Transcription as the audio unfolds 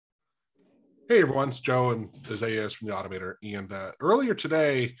Hey everyone, it's Joe and Isaiah from the Automator. And earlier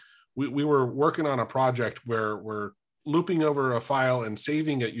today, we were working on a project where we're looping over a file and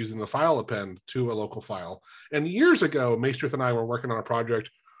saving it using the file append to a local file. And years ago, Maestrith and I were working on a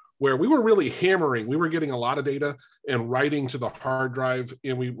project where we were really hammering. We were getting a lot of data and writing to the hard drive,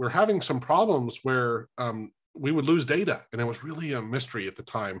 and we were having some problems where we would lose data, and it was really a mystery at the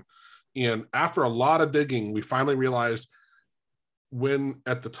time. And after a lot of digging, we finally realized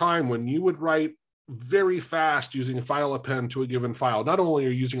at the time when you would write very fast using a file append to a given file, not only are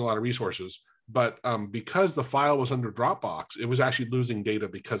you using a lot of resources, but because the file was under Dropbox, it was actually losing data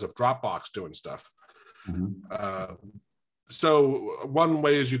because of Dropbox doing stuff. Mm-hmm. So one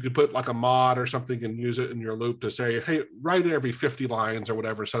way is you could put like a mod or something and use it in your loop to say, hey, write every 50 lines or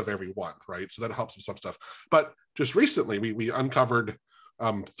whatever instead of every one, right? So that helps with some stuff. But just recently, we uncovered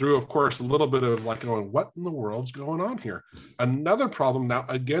through, of course, a little bit of like going, what in the world's going on here? Another problem now,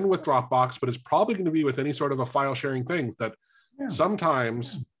 again with Dropbox, but it's probably going to be with any sort of a file sharing thing, that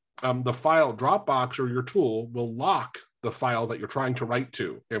sometimes the file Dropbox or your tool will lock the file that you're trying to write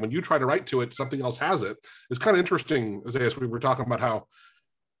to. And when you try to write to it, something else has it. It's kind of interesting, as we were talking about how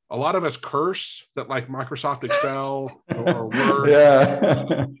a lot of us curse that like Microsoft Excel or Word.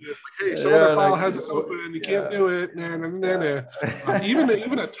 Hey, some other file has this open, you can't do it.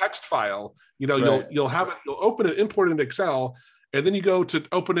 Even a text file, you'll open it, import it into Excel, and then you go to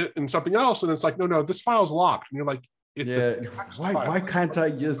open it in something else, and it's like, no, this file's locked, and you're like, why can't I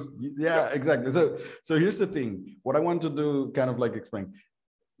just exactly. So here's the thing. What I want to do, kind of like explain.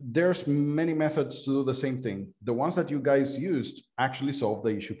 There's many methods to do the same thing. The ones that you guys used actually solved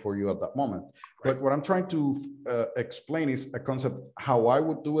the issue for you at that moment. Right. But what I'm trying to explain is a concept, how I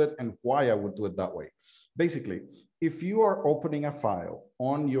would do it and why I would do it that way. Basically, if you are opening a file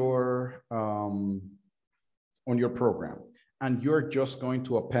on your program and you're just going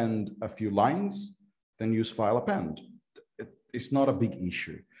to append a few lines, then use file append. It's not a big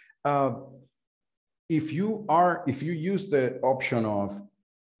issue. If you use the option of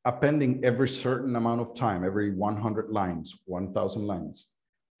appending every certain amount of time, every 100 lines, 1,000 lines,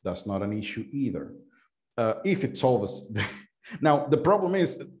 that's not an issue either. If it solves. Now, the problem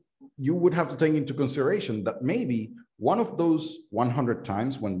is you would have to take into consideration that maybe one of those 100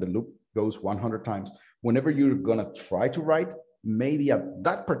 times, when the loop goes 100 times, whenever you're gonna try to write, maybe at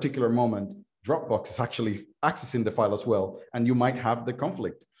that particular moment, Dropbox is actually accessing the file as well, and you might have the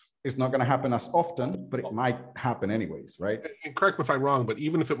conflict. It's not going to happen as often, but it might happen anyways, right? And correct me if I'm wrong, but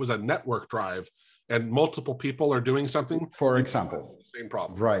even if it was a network drive and multiple people are doing something, for example, same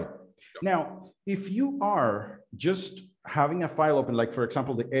problem. Right. Yep. Now, if you are just having a file open, like for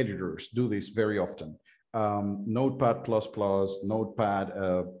example, the editors do this very often. Notepad++, Notepad,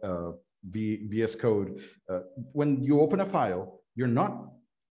 VS Code. When you open a file, you're not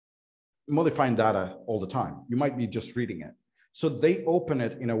modifying data all the time. You might be just reading it. So they open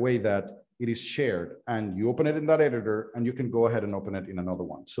it in a way that it is shared, and you open it in that editor and you can go ahead and open it in another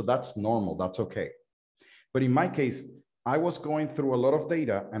one. So that's normal, that's okay. But in my case, I was going through a lot of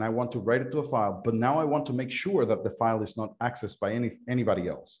data and I want to write it to a file, but now I want to make sure that the file is not accessed by anybody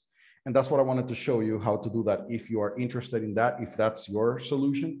else. And that's what I wanted to show you, how to do that. If you are interested in that, if that's your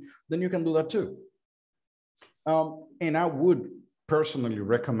solution, then you can do that too. And I would personally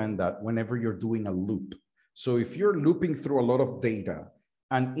recommend that whenever you're doing a loop. So if you're looping through a lot of data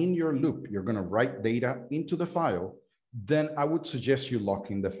and in your loop, you're going to write data into the file, then I would suggest you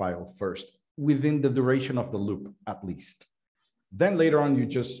locking the file first within the duration of the loop, at least. Then later on, you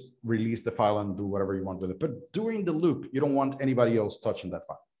just release the file and do whatever you want with it. But during the loop, you don't want anybody else touching that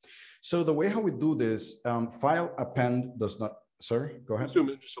file. So the way how we do this, file append does not, sorry, go ahead. Zoom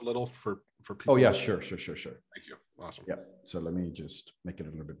in just a little for people. Oh yeah, sure. Thank you. Awesome. Yeah. So let me just make it a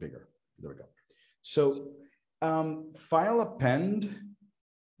little bit bigger. There we go. So file append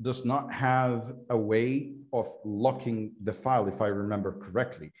does not have a way of locking the file, if I remember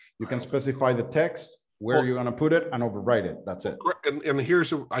correctly. You can specify the text, where you're going to put it, and overwrite it. That's it. And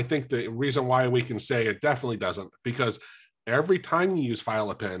here's, I think, the reason why we can say it definitely doesn't, because every time you use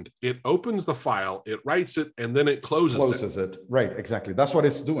file append, it opens the file, it writes it, and then it closes it. Right, exactly. That's what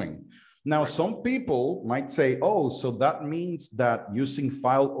it's doing. Now, some people might say, oh, so that means that using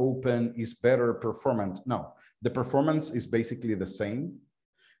file open is better performant. No, the performance is basically the same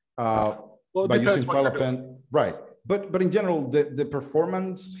by using file append. Right. But in general, the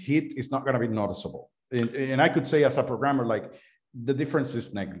performance hit is not going to be noticeable. And I could say as a programmer, like the difference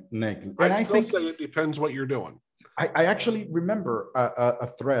is negligible. I still say it depends what you're doing. I actually remember a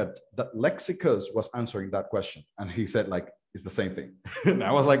thread that Lexicus was answering that question. And he said, like, it's the same thing. And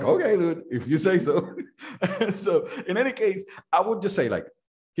I was like, okay, dude, if you say so. So in any case, I would just say, like,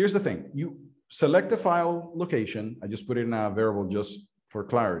 here's the thing. select the file location. I just put it in a variable just for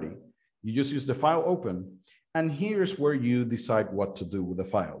clarity. You just use the file open, and here's where you decide what to do with the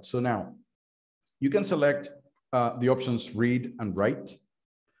file. So now you can select the options read and write.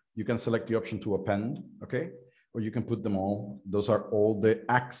 You can select the option to append, okay? Or you can put them all. Those are all the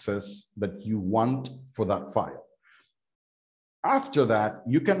access that you want for that file. After that,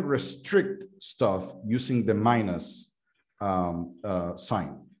 you can restrict stuff using the minus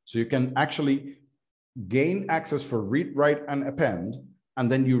sign. So you can actually gain access for read, write, and append, and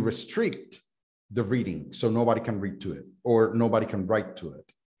then you restrict the reading so nobody can read to it or nobody can write to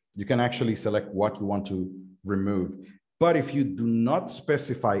it. You can actually select what you want to remove. But if you do not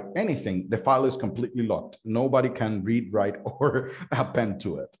specify anything, the file is completely locked. Nobody can read, write, or append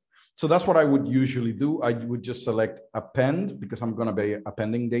to it. So that's what I would usually do. I would just select append because I'm going to be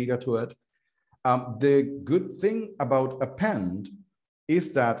appending data to it. The good thing about append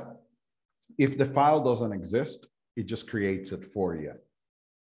is that if the file doesn't exist, it just creates it for you.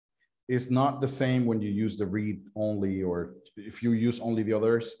 It's not the same when you use the read only, or if you use only the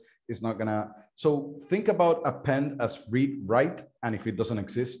others, it's not gonna. So think about append as read, write, and if it doesn't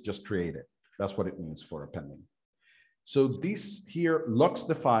exist, just create it. That's what it means for appending. So this here locks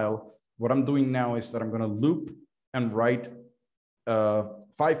the file. What I'm doing now is that I'm gonna loop and write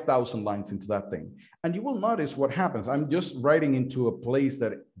 5,000 lines into that thing. And you will notice what happens. I'm just writing into a place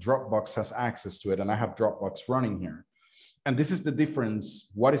that Dropbox has access to it, and I have Dropbox running here. And this is the difference,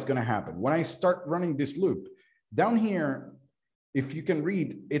 what is gonna happen. When I start running this loop, down here, if you can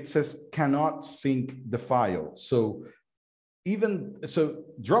read, it says cannot sync the file. So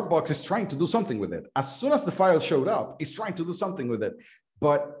Dropbox is trying to do something with it. As soon as the file showed up, it's trying to do something with it.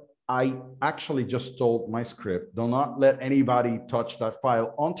 But I actually just told my script, do not let anybody touch that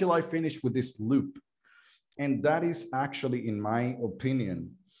file until I finish with this loop. And that is actually, in my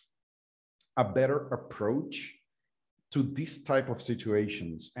opinion, a better approach to this type of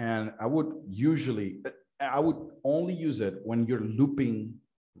situations. And I would only use it when you're looping,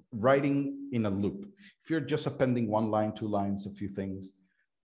 writing in a loop. If you're just appending one line, two lines, a few things,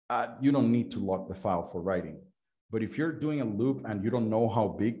 you don't need to lock the file for writing. But if you're doing a loop and you don't know how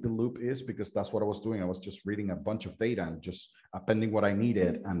big the loop is, because that's what I was doing, I was just reading a bunch of data and just appending what I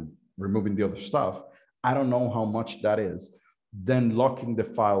needed and removing the other stuff. I don't know how much that is. Then locking the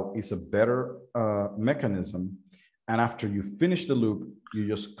file is a better mechanism. And after you finish the loop, you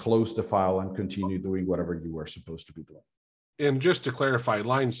just close the file and continue doing whatever you were supposed to be doing. And just to clarify,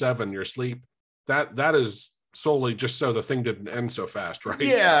 line 7, your sleep, that is solely just so the thing didn't end so fast, right?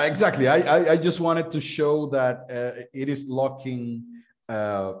 Yeah, exactly. I just wanted to show that it is locking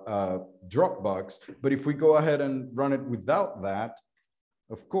Dropbox. But if we go ahead and run it without that,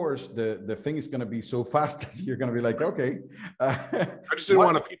 of course, the thing is going to be so fast that you're going to be like, okay. I just didn't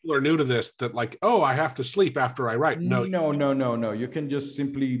want to, people are new to this, that like, oh, I have to sleep after I write. No. You can just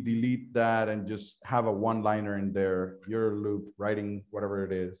simply delete that and just have a one-liner in there, your loop, writing whatever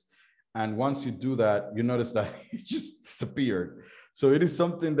it is. And once you do that, you notice that it just disappeared. So it is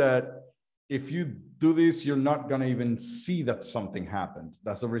something that if you do this, you're not going to even see that something happened.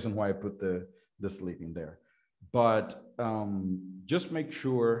 That's the reason why I put the sleep in there. But just make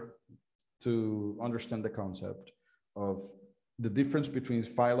sure to understand the concept of the difference between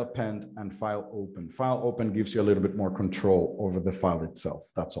file append and file open. File open gives you a little bit more control over the file itself.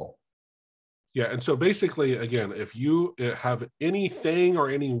 That's all. Yeah, and so basically, again, if you have anything or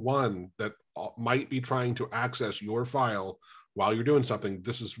anyone that might be trying to access your file while you're doing something,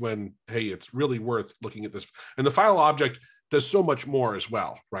 this is when, hey, it's really worth looking at this. And the file object does so much more as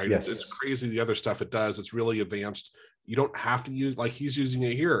well, right? Yes. It's crazy the other stuff it does. It's really advanced. You don't have to use, like he's using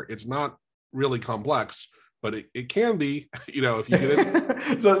it here. It's not really complex, but it can be, you know, if you get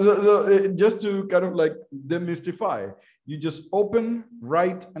it. So just to kind of like demystify, you just open,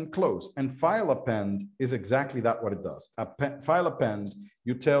 write, and close. And file append is exactly that what it does. File append,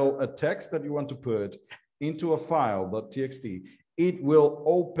 you tell a text that you want to put into a file, .txt. It will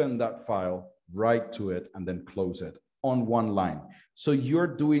open that file, write to it, and then close it on one line. So you're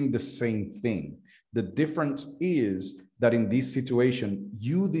doing the same thing. The difference is that in this situation,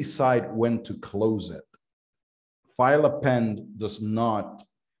 you decide when to close it. File append does not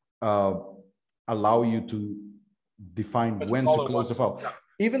allow you to define when to close the file. Yeah.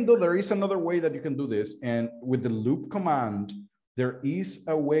 Even though there is another way that you can do this, and with the loop command, there is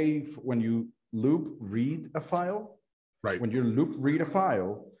a way when you loop read a file. Right. When you loop read a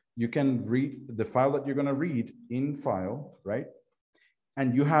file, you can read the file that you're going to read in file, right?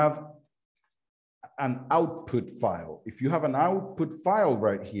 And you have an output file. If you have an output file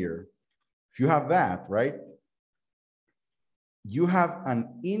right here, if you have that, right? you have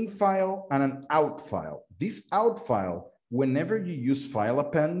an in file and an out file. This out file, whenever you use file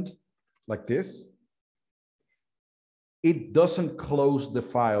append like this, it doesn't close the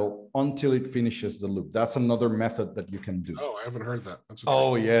file until it finishes the loop. That's another method that you can do. Oh, I haven't heard that. That's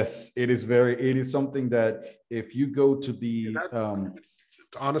oh, yes, it is something that if you go to the,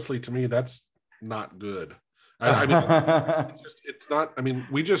 honestly, to me, that's not good. I mean, it's not, I mean,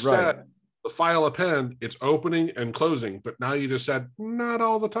 we just said the file append, it's opening and closing, but now you just said not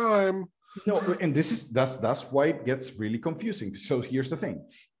all the time. No, and that's why it gets really confusing. So here's the thing.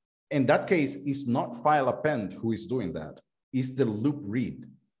 In that case, it's not file append who is doing that. It's the loop read.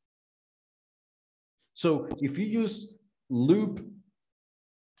 So if you use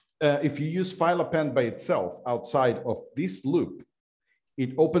if you use file append by itself outside of this loop,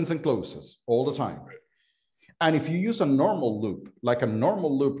 it opens and closes all the time. And if you use a normal loop, like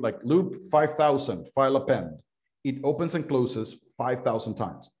loop 5000 file append, it opens and closes 5,000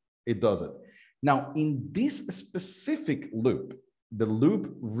 times. It does it. Now, in this specific loop, the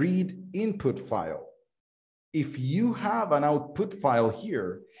loop read input file, if you have an output file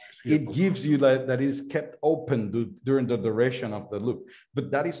here, it gives you that is kept open during the duration of the loop. But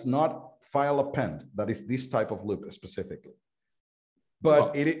that is not file append. That is this type of loop specifically.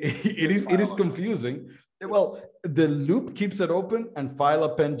 But it is confusing. Well, the loop keeps it open and file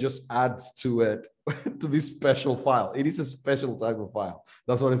append just adds to it, to this special file. It is a special type of file.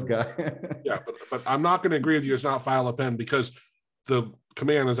 That's what it's got. Yeah, but I'm not going to agree with you. It's not file append because the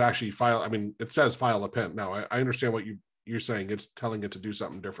command is actually file. I mean, it says file append. Now, I understand what you're saying. It's telling it to do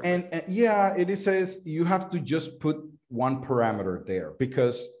something different. And yeah, it says you have to just put one parameter there,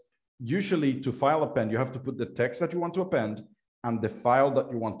 because usually to file append, you have to put the text that you want to append and the file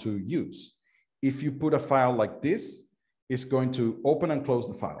that you want to use. If you put a file like this, it's going to open and close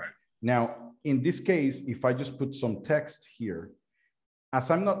the file. Right. Now, in this case, if I just put some text here, as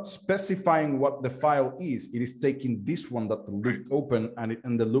I'm not specifying what the file is, it is taking this one that the loop open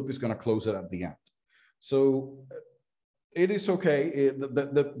and the loop is going to close it at the end. So it is okay.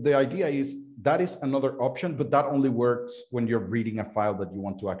 The idea is that is another option, but that only works when you're reading a file that you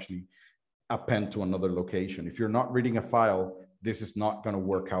want to actually append to another location. If you're not reading a file, this is not going to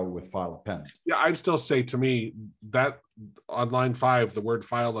work out with file append. Yeah, I'd still say to me that on line 5, the word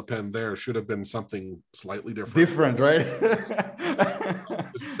file append there should have been something slightly different. Different, right?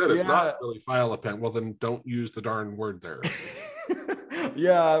 It's not really file append. Well, then don't use the darn word there.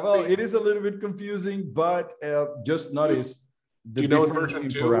 Yeah, well, it is a little bit confusing, but just notice the difference in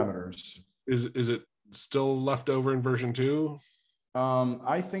parameters. Is it still left over in version 2?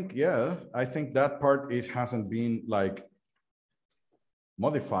 I think, yeah. I think that part, it hasn't been like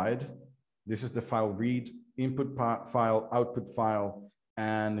modified. This is the file read, input file, output file.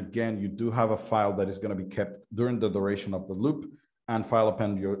 And again, you do have a file that is going to be kept during the duration of the loop, and file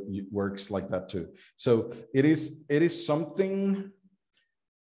append works like that too. So it is something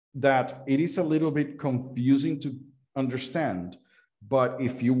that it is a little bit confusing to understand, but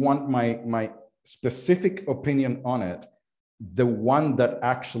if you want my specific opinion on it, the one that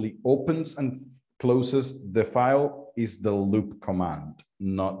actually opens and closes the file is the loop command,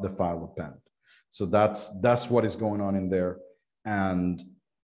 not the file append. So that's what is going on in there. And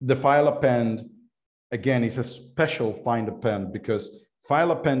the file append, again, is a special find append, because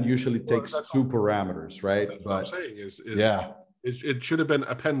file append usually takes 2 parameters, right? But what I'm saying is yeah, it should have been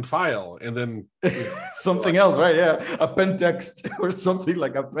append file and then something else, right? Yeah, append text or something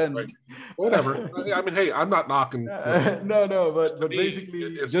like append. Right. Whatever. I mean, hey, I'm not knocking. No, but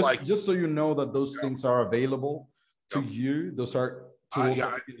basically, just so you know that those things are available to you. Those are tools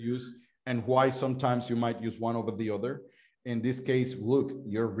that you can use, and why sometimes you might use one over the other. In this case, look,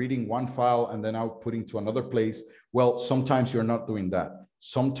 you're reading one file and then outputting to another place. Well, sometimes you're not doing that.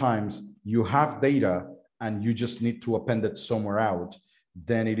 Sometimes you have data and you just need to append it somewhere out.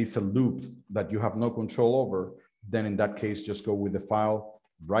 Then it is a loop that you have no control over. Then in that case, just go with the file,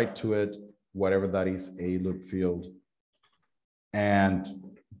 write to it, whatever that is, a loop field.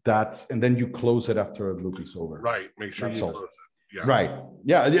 And then you close it after a loop is over. Right, make sure you close it. Yeah. Right.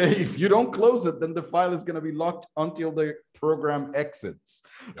 Yeah. If you don't close it, then the file is going to be locked until the program exits.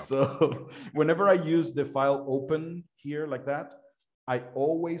 Yep. So whenever I use the file open here like that, I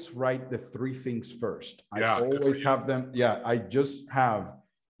always write the 3 things first. I always have them. Yeah. I just have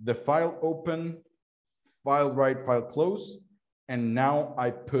the file open, file write, file close. And now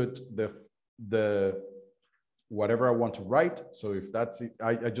I put the whatever I want to write. So if that's it,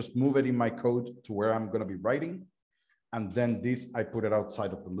 I just move it in my code to where I'm going to be writing. And then this, I put it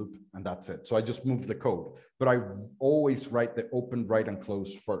outside of the loop, and that's it. So I just move the code, but I always write the open, write, and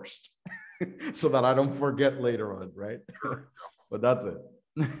close first. so that I don't forget later on, right? Sure. But that's it.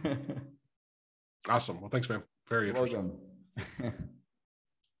 Awesome. Well, thanks, man. Very interesting. Welcome.